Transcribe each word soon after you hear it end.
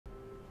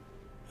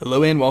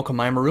Hello and welcome,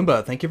 I'm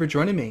Arumba. Thank you for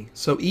joining me.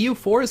 So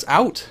EU4 is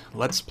out.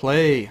 Let's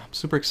play. I'm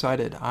super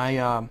excited.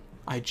 I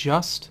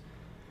just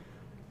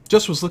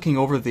was looking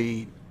over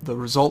the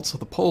results of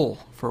the poll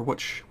for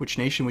which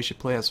nation we should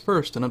play as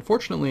first, and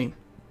unfortunately,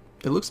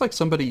 it looks like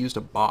somebody used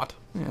a bot,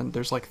 and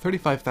there's like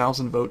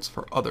 35,000 votes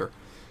for other.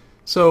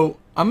 So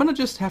I'm gonna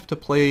just have to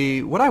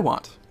play what I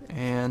want.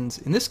 And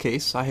in this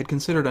case, I had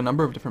considered a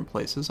number of different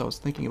places. I was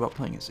thinking about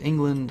playing as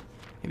England,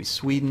 maybe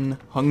Sweden,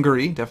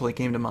 Hungary definitely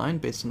came to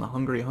mind based on the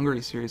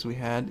Hungary series we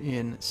had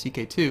in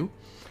CK2.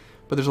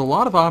 But there's a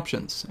lot of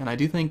options, and I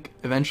do think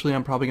eventually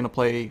I'm probably going to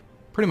play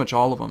pretty much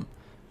all of them.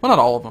 Well, not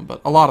all of them, but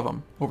a lot of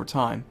them over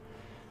time.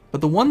 But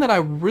the one that I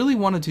really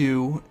want to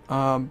do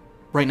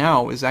right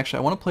now is actually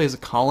I want to play as a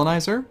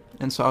colonizer,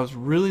 and so I was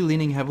really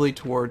leaning heavily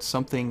towards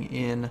something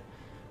in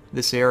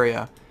this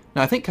area.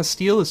 Now I think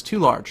Castile is too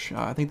large.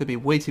 I think that'd be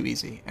way too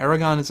easy.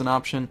 Aragon is an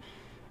option.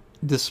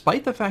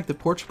 Despite the fact that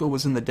Portugal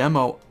was in the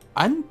demo,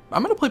 I'm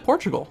going to play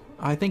Portugal.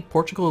 I think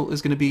Portugal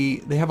is going to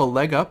be, they have a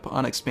leg up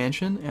on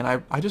expansion, and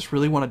I just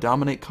really want to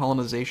dominate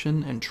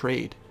colonization and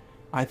trade.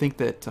 I think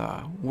that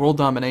world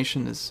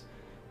domination is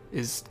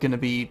going to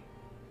be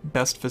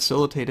best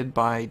facilitated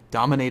by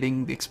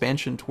dominating the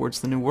expansion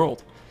towards the new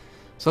world.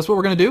 So that's what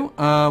we're going to do.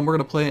 We're going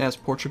to play as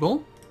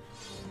Portugal.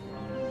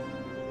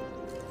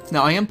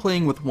 Now I am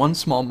playing with one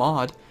small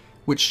mod,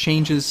 which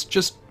changes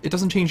it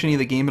doesn't change any of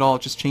the game at all,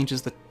 it just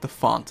changes the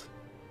font.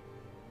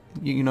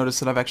 You notice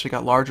that I've actually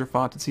got larger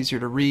font, it's easier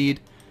to read,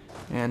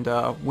 and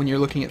when you're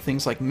looking at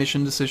things like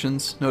mission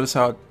decisions, notice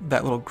how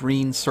that little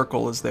green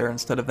circle is there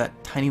instead of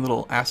that tiny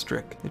little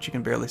asterisk that you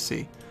can barely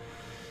see.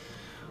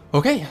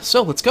 Okay,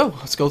 so let's go.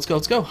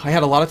 I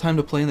had a lot of time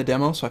to play in the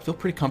demo, so I feel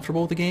pretty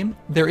comfortable with the game.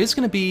 There is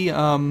going to be,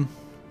 I'm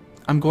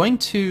going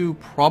to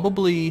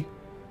probably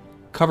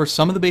cover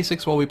some of the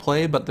basics while we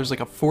play, but there's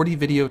like a 40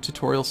 video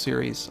tutorial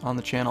series on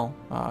the channel.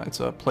 It's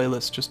a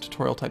playlist, just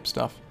tutorial type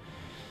stuff.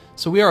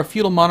 So we are a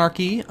feudal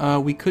monarchy.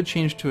 We could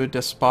change to a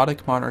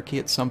despotic monarchy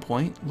at some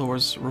point.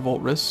 Lowers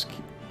revolt risk.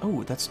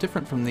 Oh, that's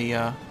different from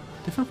the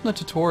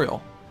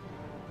tutorial.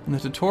 In the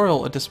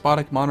tutorial, a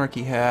despotic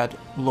monarchy had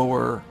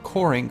lower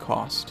coring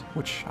cost,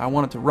 which I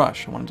wanted to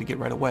rush. I wanted to get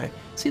right away.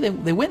 See,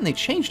 they went and they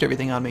changed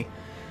everything on me.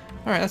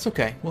 All right, that's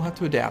okay. We'll have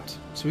to adapt.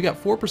 So we got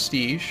 4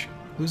 prestige,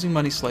 losing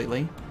money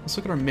slightly. Let's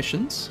look at our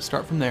missions.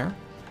 Start from there.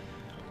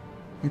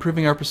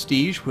 Improving our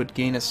prestige would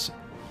gain us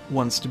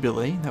 1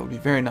 stability. That would be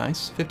very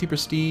nice. 50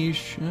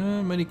 prestige,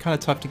 might be kind of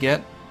tough to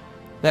get.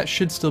 That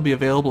should still be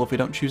available if we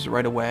don't choose it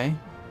right away.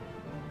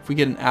 If we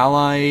get an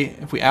ally,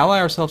 if we ally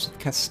ourselves with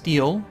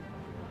Castile,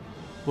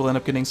 we'll end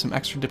up getting some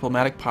extra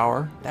diplomatic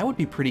power. That would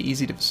be pretty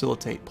easy to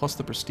facilitate, plus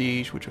the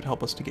prestige, which would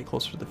help us to get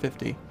closer to the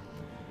 50.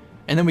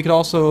 And then we could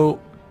also,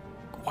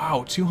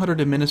 wow,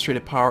 200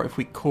 administrative power if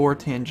we core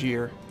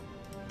Tangier.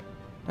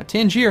 Now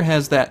Tangier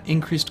has that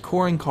increased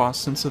coring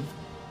cost since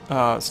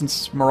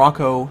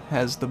Morocco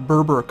has the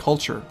Berber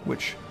culture,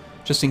 which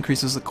just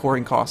increases the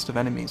coring cost of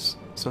enemies.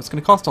 So it's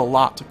going to cost a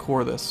lot to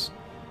core this.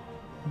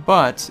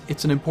 But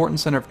it's an important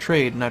center of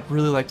trade, and I'd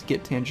really like to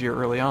get Tangier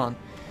early on.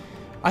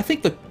 I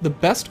think the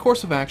best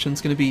course of action is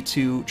going to be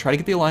to try to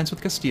get the alliance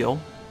with Castile.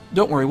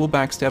 Don't worry, we'll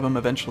backstab them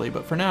eventually,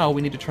 but for now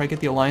we need to try to get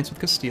the alliance with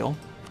Castile.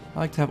 I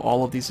like to have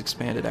all of these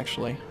expanded,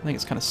 actually. I think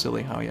it's kind of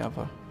silly how you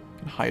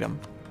can hide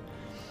them.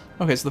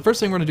 Okay, so the first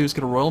thing we're going to do is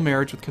get a royal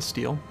marriage with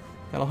Castile.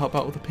 That'll help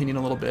out with opinion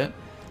a little bit.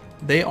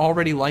 They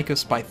already like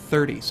us by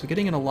 30, so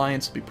getting an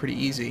alliance will be pretty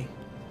easy,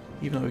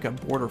 even though we've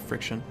got border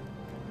friction.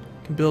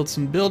 Can build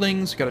some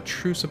buildings. We've got a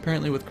truce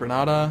apparently with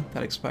Granada.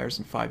 That expires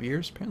in 5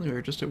 years. Apparently we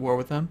were just at war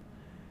with them.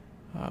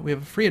 We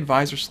have a free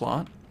advisor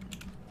slot.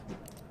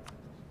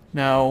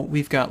 Now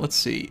we've got, let's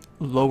see,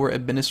 lower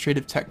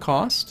administrative tech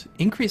cost,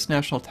 increased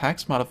national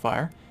tax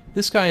modifier.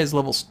 This guy is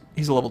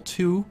he's a level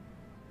 2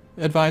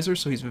 advisor,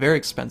 so he's very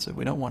expensive.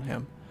 We don't want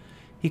him.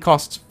 He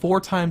costs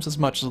 4 times as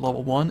much as a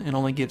level 1 and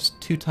only gives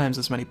 2 times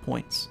as many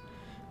points.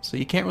 So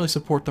you can't really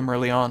support them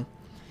early on.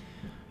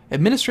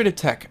 Administrative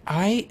tech.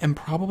 I am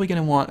probably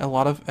going to want a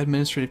lot of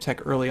administrative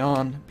tech early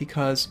on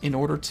because in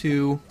order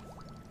to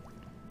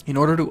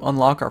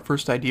unlock our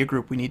first idea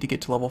group, we need to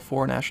get to level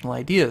 4 national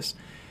ideas.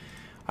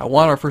 I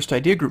want our first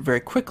idea group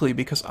very quickly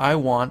because I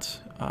want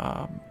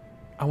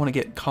to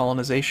get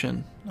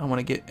colonization. I want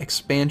to get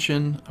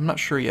expansion. I'm not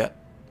sure yet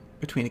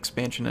between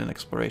expansion and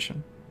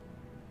exploration.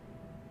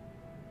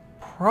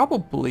 It's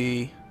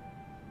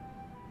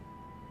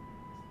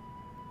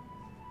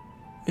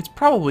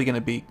probably going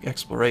to be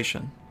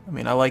exploration. I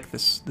mean, I like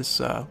this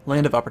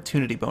land of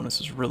opportunity bonus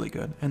is really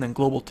good, and then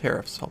global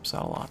tariffs helps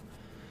out a lot.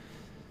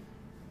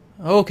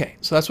 Okay,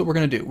 so that's what we're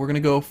going to do. We're going to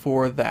go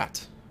for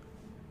that.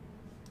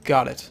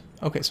 Got it.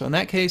 Okay, so in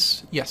that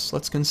case, yes,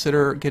 let's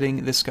consider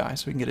getting this guy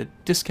so we can get a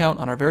discount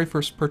on our very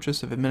first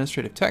purchase of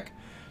administrative tech.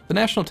 The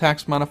national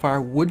tax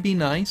modifier would be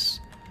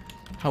nice.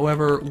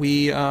 However,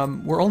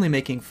 we're only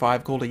making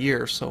 5 gold a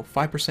year, so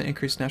 5%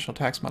 increased national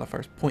tax modifier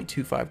is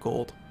 0.25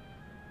 gold.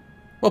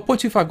 Well,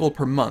 0.25 gold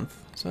per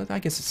month, so I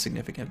guess it's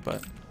significant,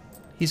 but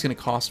he's going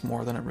to cost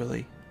more than it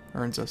really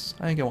earns us.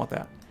 I think I want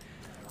that.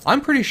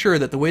 I'm pretty sure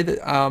that the way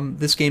that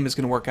this game is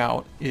going to work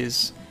out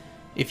is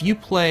if you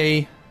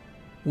play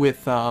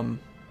with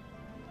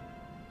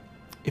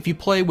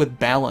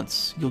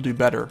balance, you'll do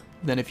better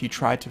than if you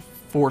try to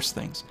force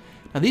things.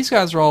 Now these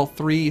guys are all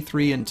 3,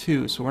 3, and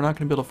 2, so we're not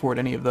going to be able to afford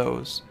any of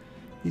those.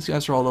 These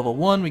guys are all level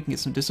 1. We can get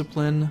some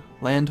discipline,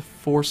 land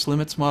force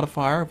limits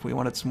modifier if we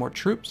wanted some more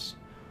troops,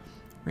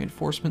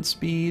 reinforcement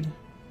speed.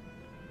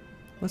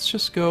 Let's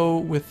just go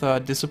with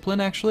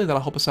discipline, actually.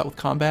 That'll help us out with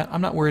combat.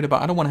 I'm not worried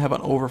about... I don't want to have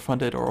an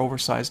overfunded or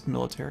oversized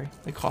military.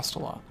 They cost a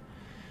lot.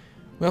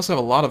 We also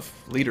have a lot of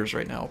leaders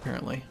right now,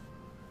 apparently.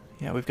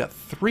 Yeah, we've got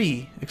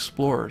 3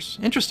 explorers.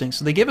 Interesting.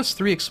 So they gave us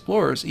 3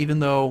 explorers, even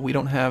though we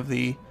don't have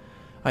the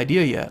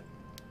idea yet.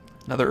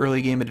 Another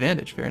early game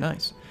advantage. Very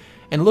nice.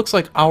 And it looks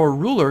like our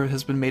ruler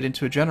has been made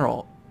into a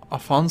general,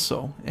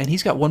 Afonso, and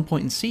he's got 1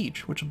 point in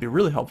siege, which will be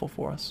really helpful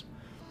for us.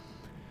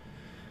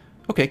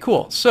 Okay,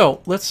 cool.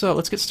 So let's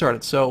get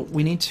started. So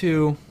we need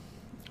to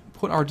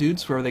put our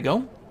dudes wherever they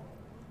go.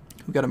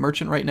 We've got a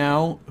merchant right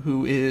now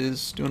who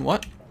is doing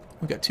what?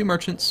 We've got 2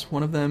 merchants.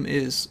 One of them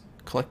is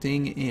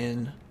collecting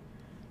in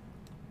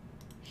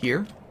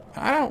here.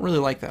 I don't really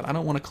like that. I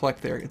don't want to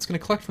collect there. It's going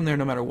to collect from there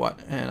no matter what.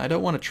 And I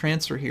don't want to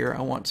transfer here.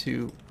 I want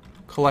to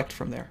collect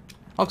from there.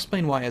 I'll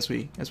explain why as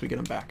we get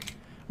them back.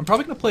 I'm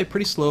probably going to play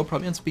pretty slow,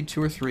 probably on speed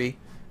 2 or 3.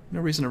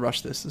 No reason to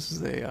rush this. This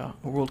is a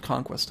world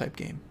conquest type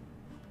game.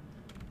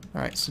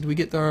 Alright, so do we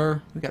get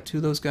our... We got 2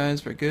 of those guys.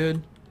 Very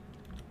good.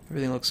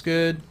 Everything looks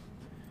good.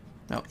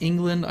 Now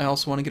England, I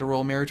also want to get a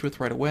royal marriage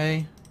with right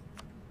away.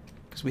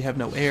 Because we have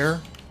no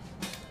heir.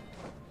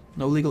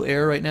 No legal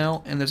heir right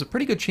now. And there's a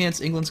pretty good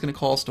chance England's going to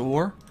call us to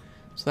war.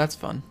 So that's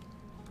fun.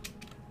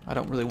 I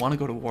don't really want to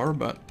go to war,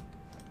 but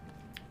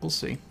we'll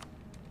see.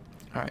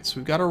 Alright, so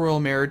we've got our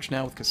royal marriage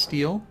now with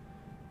Castile.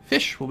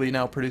 Fish will be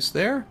now produced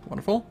there.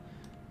 Wonderful.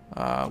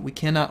 We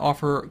cannot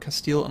offer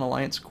Castile an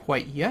alliance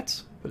quite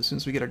yet. But as soon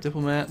as we get our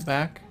diplomat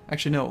back...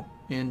 Actually, no.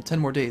 In 10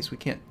 more days, we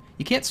can't...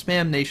 You can't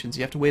spam nations.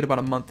 You have to wait about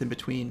a month in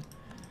between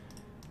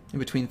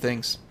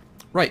things.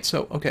 Right,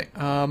 so, okay.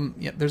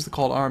 Yeah, there's the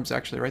call to arms,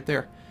 actually, right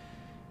there.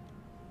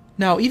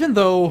 Now, even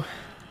though...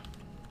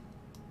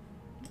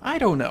 I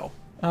don't know.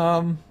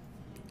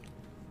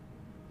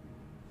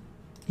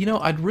 You know,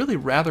 I'd really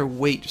rather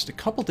wait just a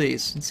couple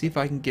days and see if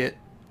I can get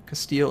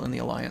Castile in the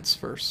alliance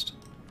first.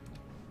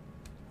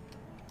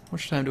 How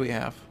much time do we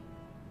have?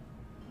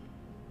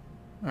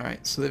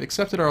 Alright, so they've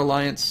accepted our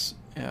alliance.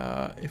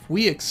 If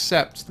we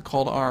accept the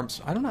call to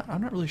arms, I'm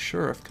not really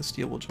sure if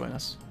Castile will join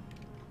us.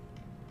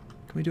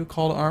 Can we do a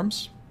call to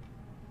arms?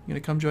 You gonna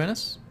come join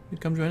us? You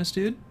come join us,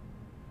 dude?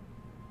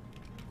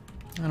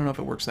 I don't know if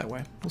it works that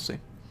way. We'll see.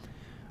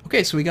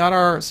 Okay, so we got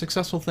our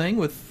successful thing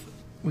with...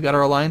 We got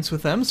our alliance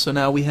with them, so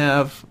now we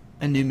have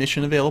a new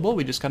mission available.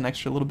 We just got an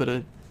extra little bit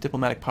of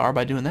diplomatic power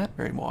by doing that.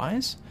 Very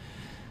wise.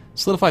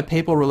 Solidify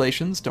papal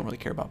relations. Don't really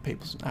care about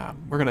papals.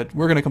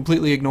 We're gonna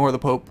completely ignore the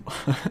Pope.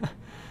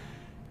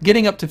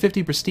 Getting up to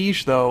 50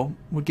 prestige, though,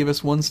 would give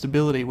us 1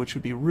 stability, which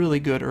would be really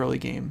good early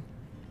game.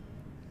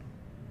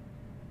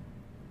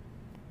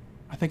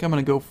 I think I'm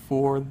gonna go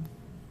for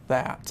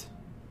that.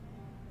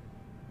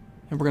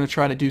 And we're gonna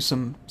try to do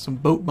some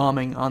boat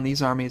bombing on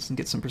these armies and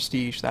get some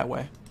prestige that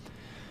way.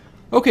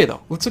 Okay,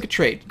 though, let's look at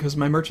trade, because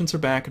my merchants are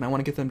back and I want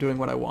to get them doing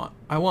what I want.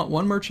 I want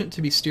 1 merchant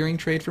to be steering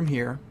trade from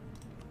here,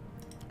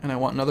 and I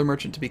want another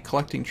merchant to be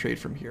collecting trade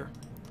from here.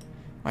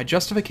 My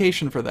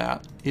justification for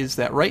that is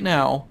that right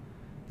now,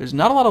 there's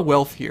not a lot of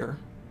wealth here,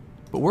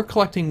 but we're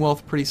collecting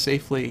wealth pretty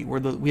safely.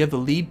 We have the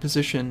lead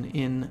position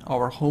in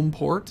our home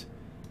port,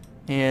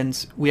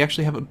 and we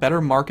actually have a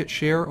better market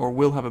share, or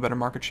will have a better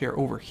market share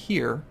over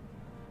here,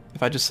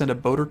 if I just send a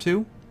boat or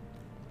 2.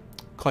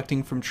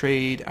 Collecting from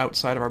trade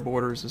outside of our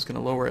borders is going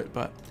to lower it,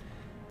 but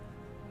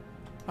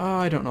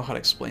I don't know how to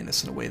explain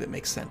this in a way that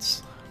makes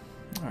sense.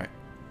 Alright,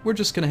 we're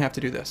just going to have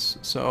to do this.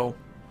 So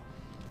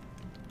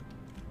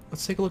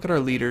let's take a look at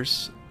our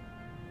leaders.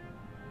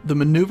 The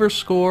maneuver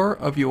score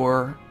of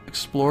your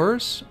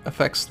explorers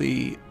affects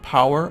the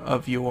power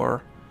of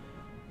your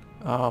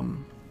how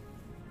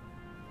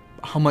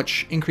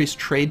much increased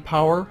trade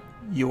power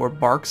your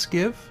barks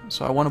give.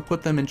 So I want to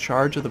put them in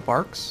charge of the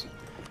barks,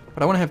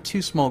 but I want to have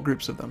 2 small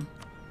groups of them.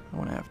 I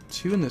want to have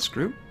 2 in this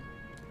group.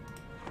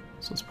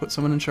 So let's put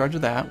someone in charge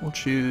of that. We'll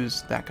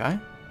choose that guy.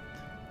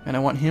 And I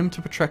want him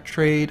to protect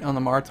trade on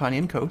the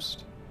Mauritanian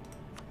coast.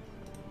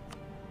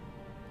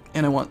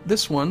 And I want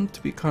this one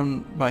to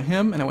become by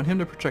him, and I want him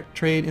to protect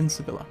trade in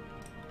Sevilla.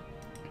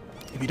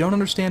 If you don't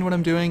understand what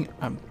I'm doing,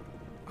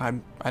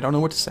 I don't know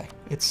what to say.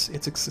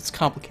 It's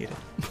complicated.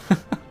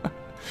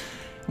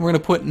 We're going to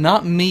put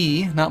not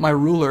me, not my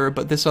ruler,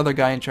 but this other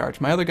guy in charge.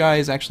 My other guy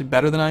is actually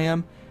better than I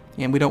am,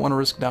 and we don't want to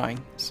risk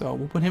dying. So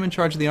we'll put him in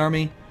charge of the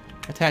army,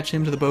 attach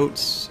him to the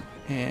boats,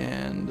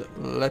 and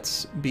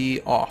let's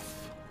be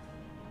off.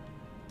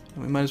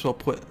 And we might as well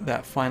put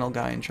that final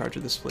guy in charge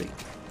of this fleet.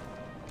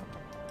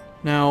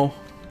 Now,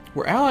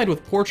 we're allied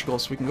with Portugal,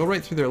 so we can go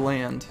right through their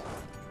land.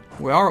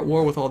 We are at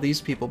war with all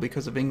these people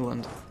because of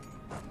England.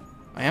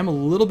 I am a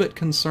little bit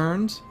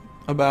concerned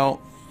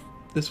about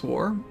this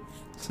war,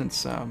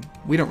 since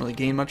we don't really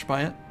gain much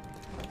by it.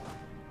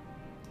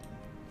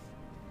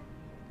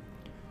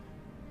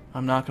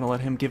 I'm not going to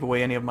let him give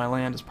away any of my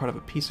land as part of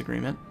a peace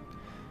agreement.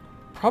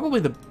 Probably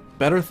the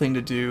better thing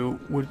to do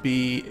would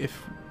be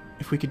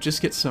if we could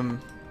just get some...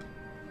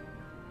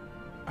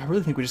 I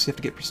really think we just have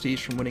to get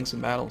prestige from winning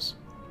some battles.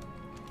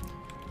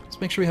 Let's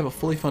make sure we have a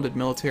fully funded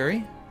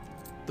military.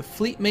 The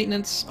fleet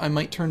maintenance I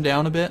might turn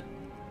down a bit,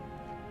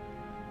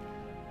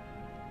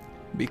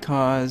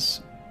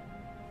 because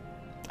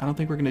I don't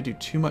think we're going to do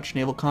too much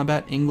naval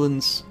combat.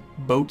 England's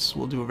boats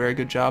will do a very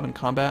good job in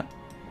combat.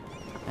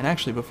 And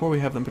actually, before we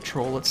have them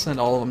patrol, let's send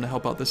all of them to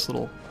help out this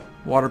little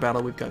water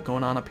battle we've got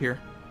going on up here.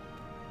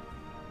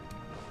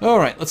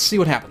 Alright, let's see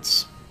what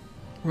happens.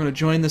 We're going to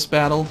join this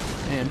battle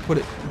and put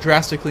it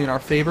drastically in our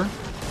favor.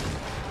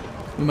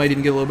 We might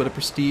even get a little bit of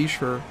prestige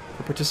for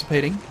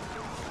participating.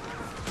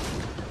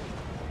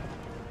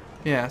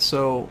 Yeah,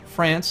 so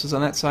France is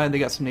on that side. They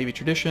got some Navy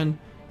tradition.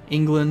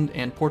 England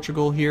and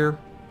Portugal here.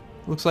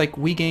 Looks like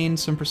we gained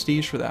some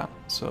prestige for that,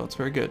 so it's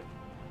very good.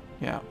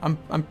 Yeah,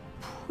 I'm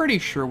pretty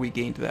sure we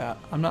gained that.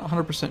 I'm not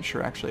 100%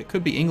 sure, actually. It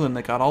could be England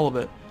that got all of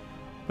it,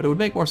 but it would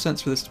make more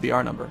sense for this to be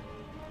our number.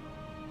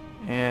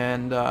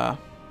 And,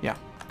 yeah,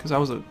 because I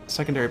was a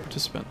secondary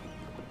participant.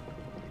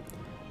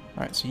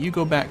 Alright, so you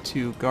go back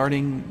to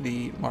guarding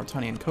the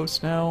Mauritanian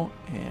coast now,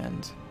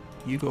 and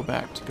you go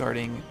back to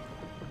guarding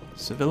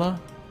Sevilla.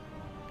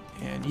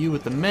 And you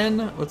with the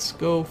men, let's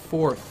go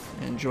forth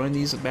and join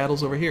these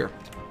battles over here.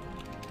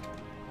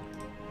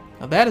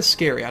 Now that is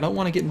scary. I don't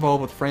want to get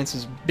involved with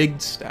France's big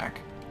stack.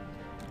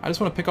 I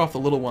just want to pick off the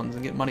little ones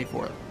and get money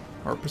for it.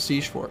 Or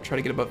prestige for it. Try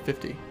to get above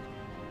 50.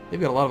 They've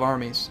got a lot of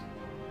armies.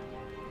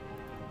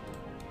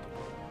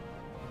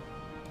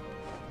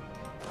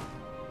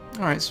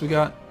 Alright, so we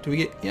got... Do we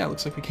get... Yeah,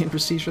 looks like we gained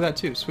prestige for that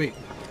too. Sweet.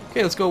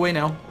 Okay, let's go away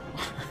now.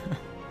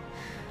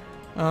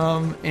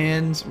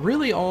 And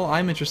really all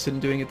I'm interested in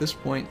doing at this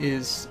point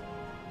is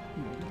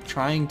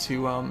trying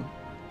to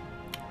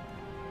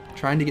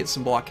get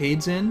some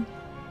blockades in,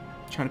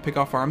 trying to pick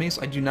off armies.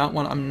 I'm not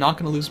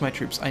going to lose my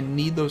troops. I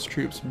need those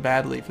troops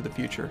badly for the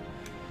future.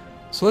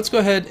 So let's go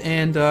ahead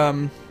and,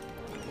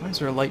 why is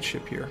there a light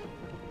ship here?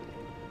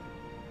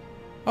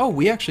 Oh,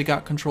 we actually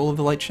got control of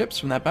the light ships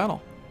from that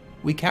battle.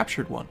 We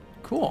captured one.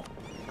 Cool.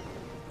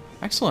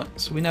 Excellent.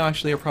 So we now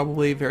actually are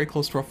probably very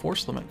close to our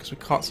force limit because we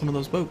caught some of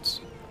those boats.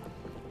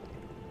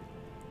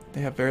 They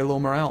have very low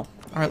morale.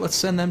 Alright, let's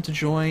send them to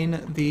join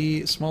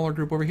the smaller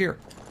group over here.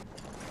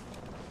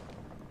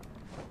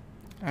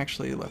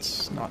 Actually,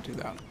 let's not do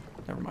that.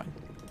 Never mind.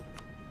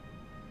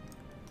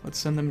 Let's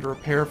send them to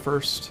repair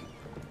first,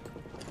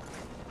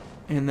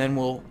 and then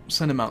we'll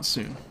send them out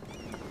soon.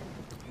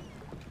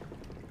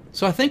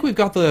 So I think we've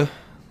got the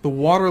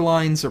water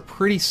lines are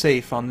pretty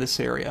safe on this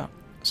area.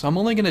 So I'm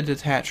only going to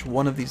detach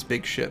one of these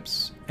big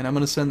ships, and I'm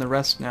going to send the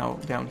rest now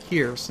down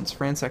here, since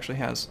France actually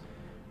has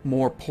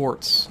more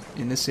ports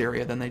in this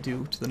area than they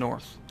do to the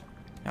north.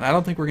 And I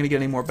don't think we're going to get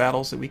any more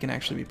battles that we can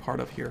actually be part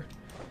of here.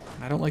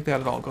 And I don't like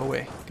that at all. Go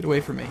away. Get away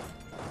from me.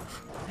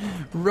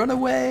 Run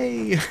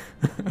away!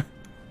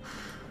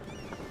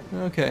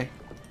 Okay.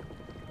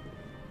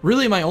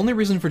 Really, my only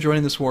reason for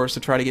joining this war is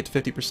to try to get to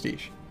 50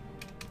 prestige.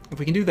 If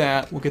we can do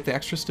that, we'll get the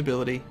extra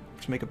stability,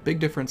 which will make a big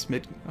difference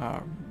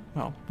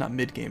well, not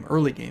mid-game,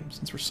 early game,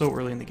 since we're so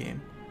early in the game.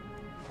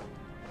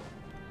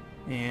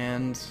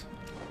 And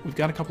we've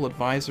got a couple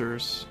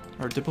advisors,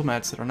 or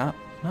diplomats, that are not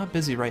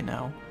busy right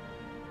now.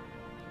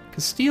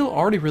 Castile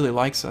already really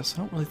likes us. I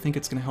don't really think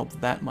it's going to help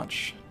that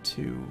much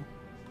to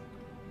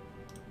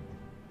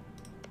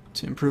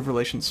improve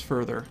relations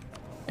further.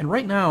 And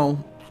right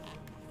now,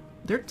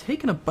 they're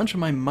taking a bunch of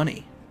my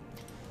money.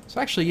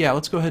 So actually, yeah,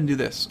 let's go ahead and do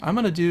this. I'm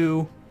going to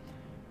do...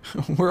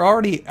 We're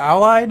already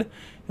allied,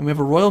 and we have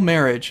a royal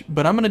marriage,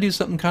 but I'm going to do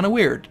something kind of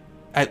weird.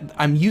 I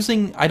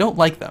don't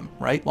like them,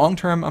 right? Long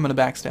term, I'm going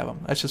to backstab them.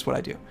 That's just what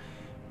I do.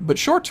 But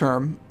short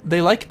term,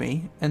 they like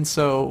me, and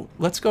so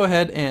let's go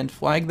ahead and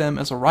flag them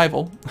as a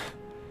rival.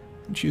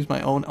 And choose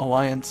my own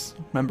alliance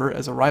member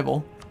as a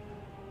rival.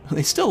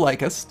 They still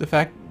like us,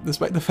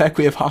 despite the fact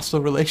we have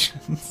hostile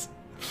relations.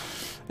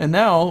 And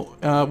now,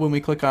 when we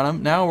click on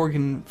them, now we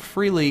can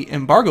freely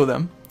embargo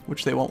them,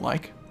 which they won't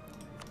like.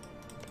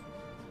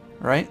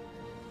 Right?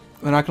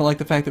 They're not going to like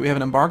the fact that we have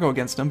an embargo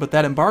against them, but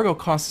that embargo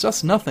costs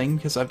us nothing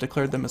because I've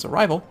declared them as a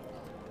rival.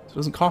 So it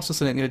doesn't cost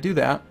us anything to do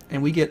that,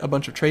 and we get a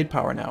bunch of trade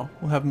power now.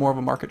 We'll have more of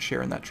a market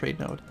share in that trade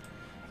node.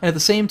 And at the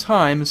same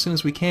time, as soon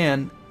as we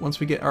can, once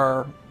we get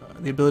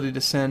the ability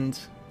to send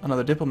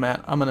another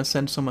diplomat, I'm going to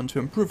send someone to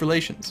improve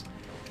relations.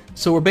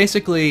 So we're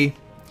basically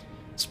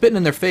spitting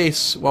in their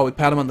face while we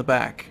pat them on the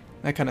back.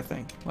 That kind of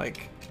thing.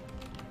 Like,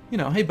 you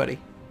know, hey buddy,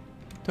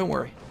 don't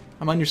worry.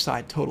 I'm on your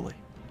side, totally.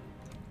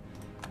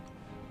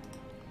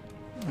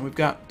 And we've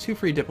got 2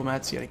 free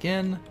diplomats yet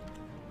again.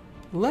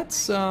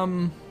 Let's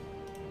go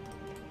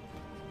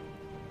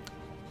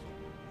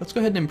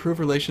ahead and improve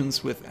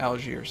relations with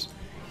Algiers.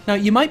 Now,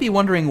 you might be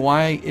wondering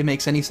why it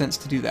makes any sense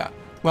to do that.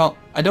 Well,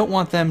 I don't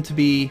want them to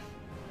be...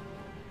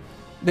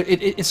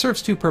 It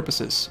serves 2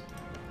 purposes.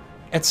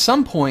 At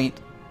some point,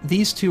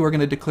 these two are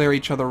going to declare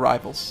each other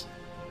rivals.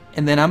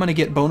 And then I'm going to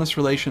get bonus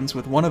relations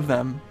with one of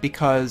them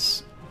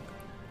because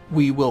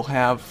we will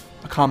have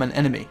a common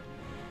enemy.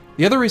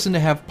 The other reason to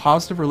have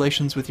positive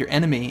relations with your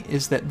enemy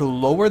is that the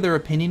lower their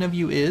opinion of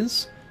you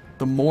is,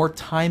 the more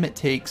time it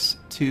takes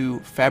to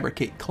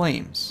fabricate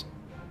claims.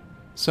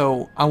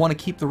 So I want to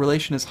keep the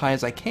relation as high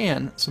as I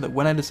can so that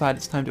when I decide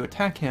it's time to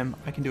attack him,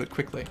 I can do it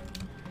quickly.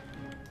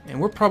 And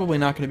we're probably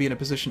not going to be in a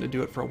position to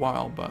do it for a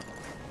while, but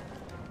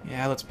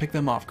yeah, let's pick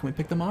them off. Can we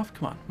pick them off?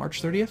 Come on.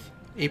 March 30th?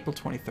 April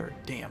 23rd.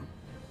 Damn.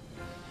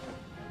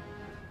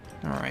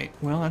 Alright,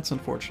 well, that's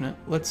unfortunate.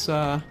 Let's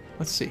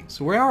see.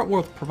 So we are at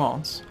war with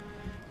Provence.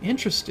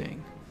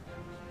 Interesting.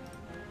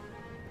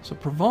 So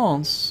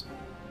Provence...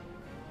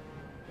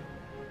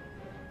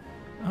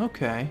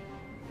 Okay.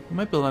 We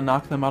might be able to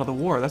knock them out of the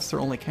war. That's their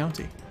only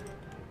county.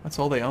 That's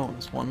all they own,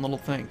 is one little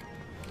thing.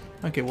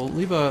 Okay, we'll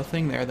leave a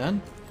thing there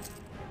then.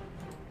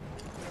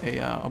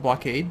 A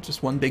blockade,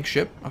 just one big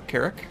ship, a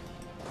Carrack.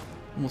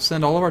 And we'll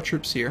send all of our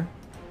troops here.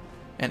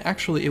 And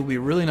actually, it would be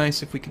really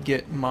nice if we could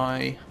get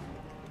my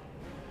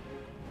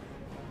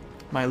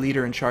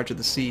leader in charge of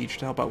the siege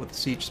to help out with the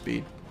siege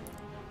speed.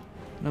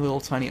 Another little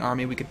tiny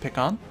army we could pick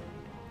on.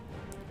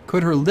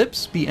 Could her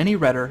lips be any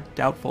redder?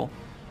 Doubtful.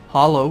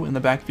 Hollow, in the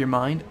back of your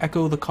mind,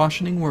 echo the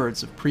cautioning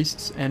words of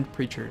priests and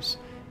preachers.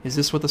 Is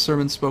this what the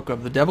sermon spoke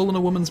of? The devil in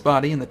a woman's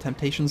body and the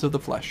temptations of the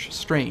flesh.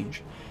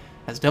 Strange.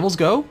 As devils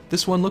go,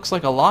 this one looks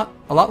like a lot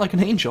like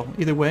an angel.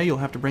 Either way, you'll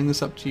have to bring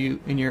this up to you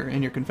in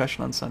your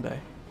confession on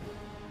Sunday.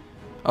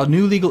 A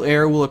new legal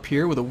heir will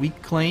appear with a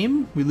weak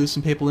claim. We lose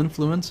some papal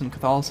influence, and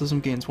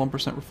Catholicism gains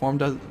 1% reform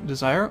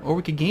desire. Or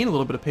we could gain a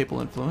little bit of papal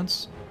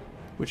influence,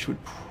 which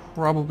would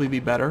probably be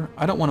better.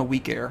 I don't want a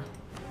weak heir.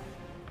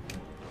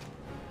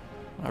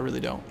 I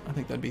really don't. I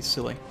think that'd be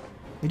silly.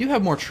 We do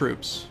have more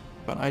troops,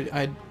 but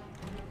I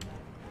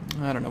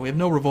don't know. We have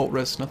no revolt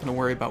risk, nothing to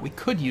worry about. We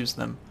could use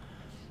them,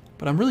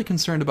 but I'm really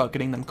concerned about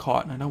getting them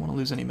caught, and I don't want to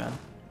lose any men.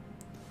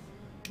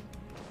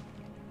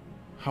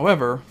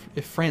 However,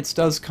 if France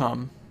does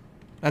come,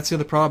 that's the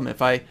other problem.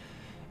 If I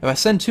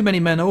send too many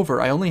men over,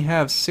 I only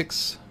have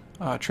 6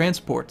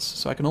 transports,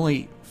 so I can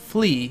only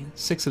flee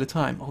 6 at a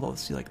time. Although,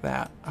 let's see, like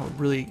that. I would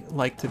really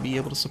like to be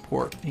able to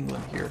support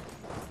England here.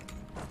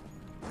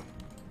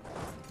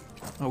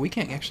 Oh, we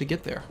can't actually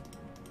get there.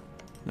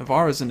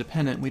 Navarre is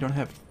independent. We don't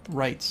have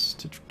rights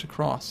to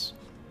cross.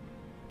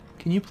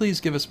 Can you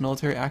please give us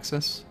military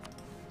access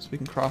so we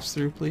can cross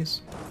through,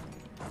 please?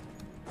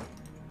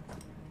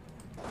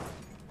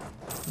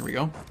 There we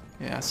go.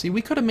 Yeah, see,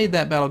 we could have made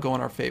that battle go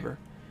in our favor.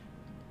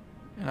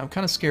 And I'm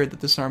kind of scared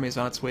that this army is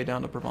on its way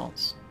down to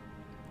Provence.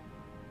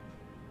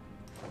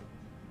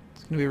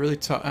 It's going to be really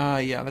tough.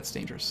 Yeah, that's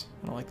dangerous.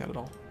 I don't like that at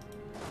all.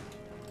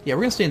 Yeah,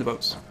 we're going to stay in the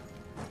boats.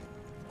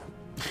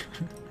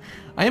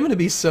 I am going to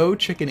be so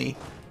chickeny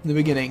in the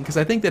beginning, because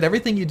I think that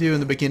everything you do in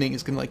the beginning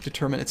is going to like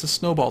determine, it's a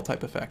snowball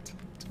type effect.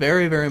 It's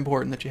very, very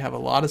important that you have a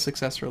lot of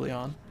success early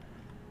on.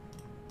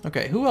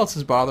 Okay, who else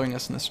is bothering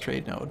us in this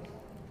trade node?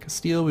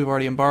 Castile, we've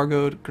already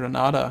embargoed.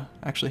 Granada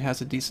actually has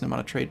a decent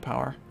amount of trade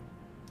power.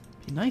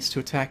 It'd be nice to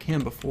attack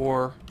him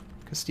before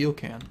Castile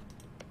can.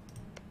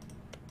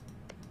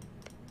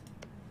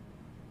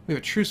 We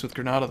have a truce with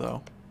Granada,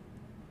 though.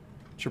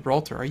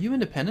 Gibraltar, are you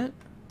independent?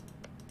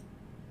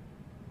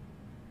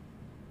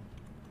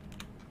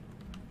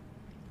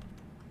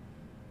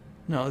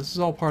 No, this is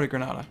all part of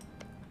Granada.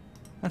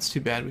 That's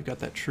too bad we got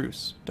that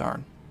truce.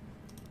 Darn.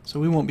 So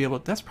we won't be able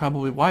to... That's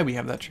probably why we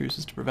have that truce,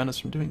 is to prevent us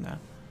from doing that.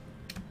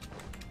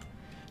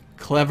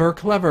 Clever,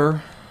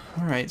 clever.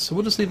 Alright, so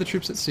we'll just leave the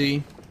troops at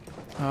sea.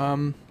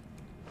 Yeah,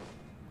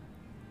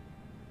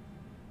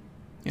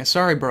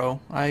 sorry,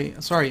 bro.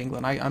 Sorry,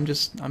 England.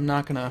 I'm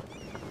not gonna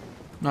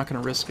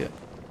risk it.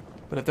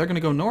 But if they're gonna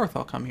go north,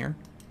 I'll come here.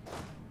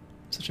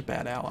 Such a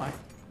bad ally.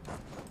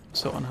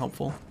 So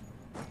unhelpful.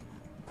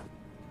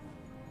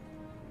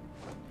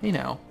 Hey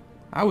now,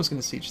 I was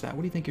going to siege that.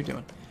 What do you think you're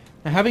doing?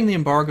 Now, having the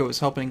embargo is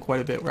helping quite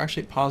a bit. We're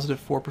actually at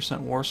positive 4%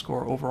 war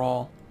score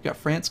overall. We've got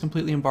France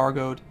completely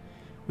embargoed.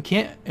 We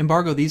can't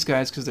embargo these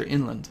guys because they're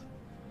inland.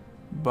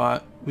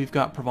 But we've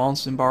got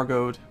Provence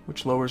embargoed,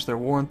 which lowers their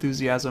war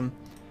enthusiasm.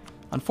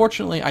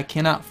 Unfortunately, I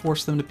cannot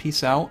force them to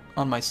peace out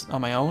on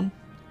my own.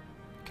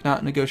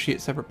 Cannot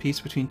negotiate separate peace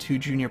between 2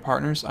 junior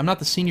partners. I'm not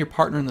the senior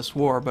partner in this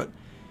war, but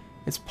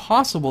it's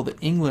possible that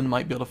England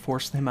might be able to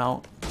force them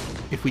out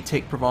if we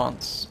take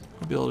Provence.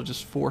 We'll be able to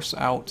just force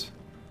out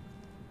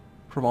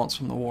Provence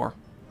from the war.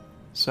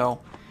 So,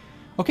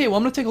 okay, well,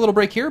 I'm going to take a little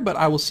break here, but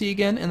I will see you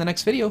again in the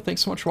next video.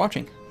 Thanks so much for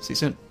watching. See you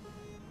soon.